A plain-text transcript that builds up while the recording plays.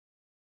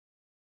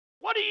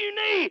What do you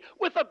need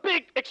with a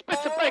big,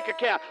 expensive bank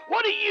account?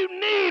 What do you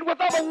need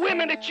with all the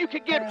women that you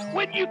can get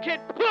when you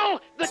can pull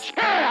the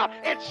chair out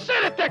and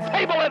sit at the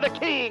table of the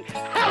king?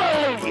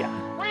 Hallelujah.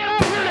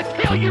 I'm here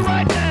to tell you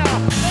right now,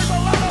 there's a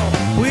lot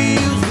of... We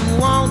used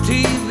to want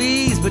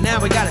TVs, but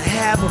now we gotta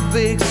have a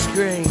big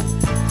screen.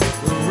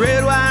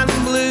 Red, white,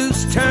 and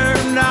blues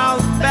turned all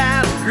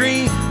about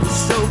green. We're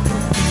so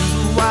confused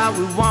with what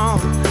we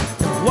want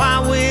and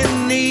what we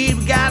need.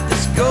 We got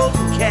this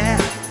golden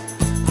cat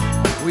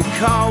we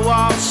call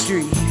Wall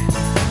Street.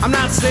 I'm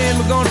not saying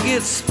we're gonna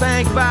get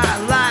spanked by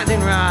a lightning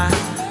rod,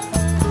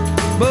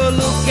 but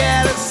look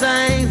at us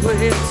ain't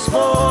we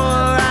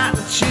spoil like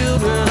the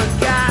children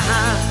of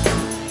God.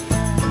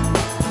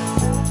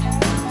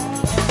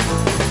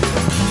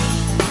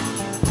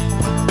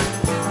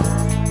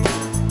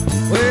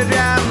 We're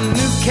driving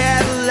new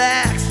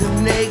Cadillacs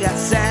and they got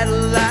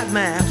satellite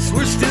maps.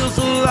 We're still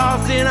so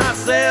lost in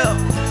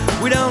ourselves,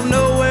 we don't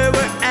know where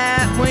we're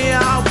at. We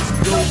always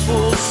go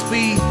full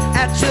speed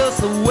at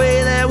just the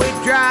way that we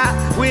drive.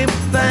 We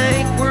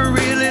think we're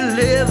really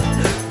living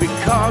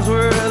because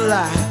we're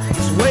alive.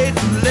 It's way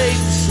too late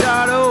to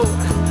start over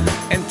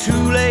and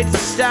too late to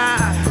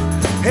stop.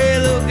 Hey,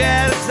 look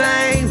at us,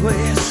 ain't we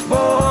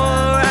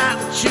spoiled like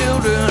the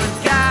children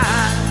of God.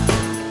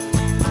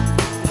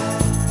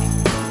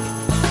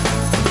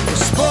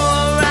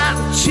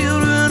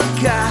 Children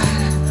of God,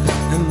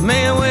 and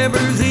man,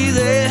 Weber's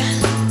easy.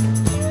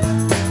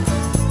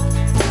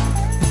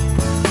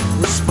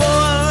 We're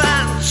spoiled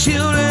like the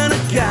children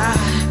of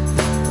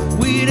God,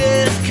 we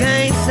just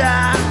can't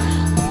stop.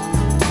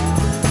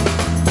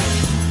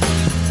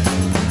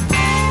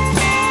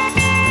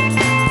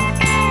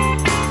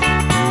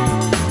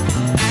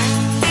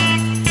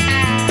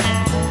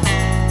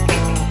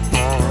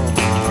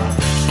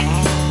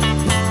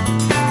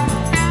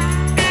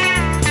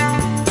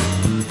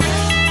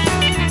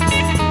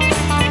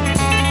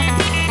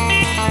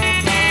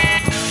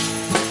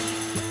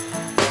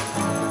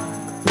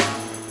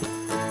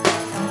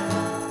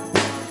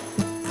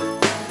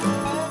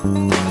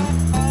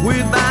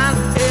 We're buying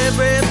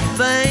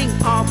everything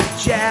off of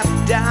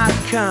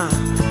Jap.com.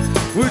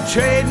 We're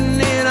trading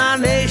in our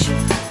nation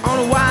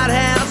on the White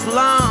House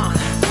lawn.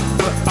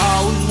 We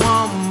always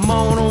want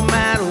more no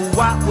matter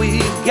what we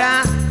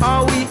got.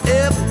 All we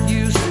ever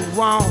used to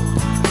want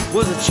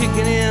was a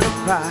chicken in a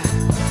pie.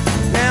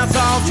 Now it's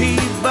all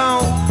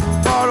T-bone,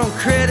 bought on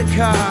credit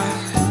card.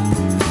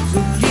 So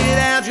get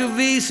out your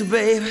Visa,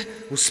 baby.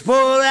 We're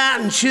spoiled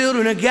out and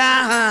children of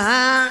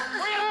God.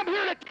 I'm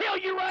here to tell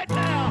you right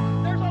now,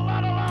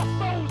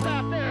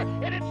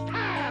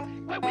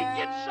 when we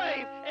get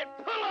saved and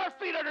pull our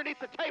feet underneath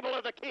the table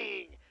of the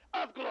King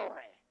of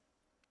Glory.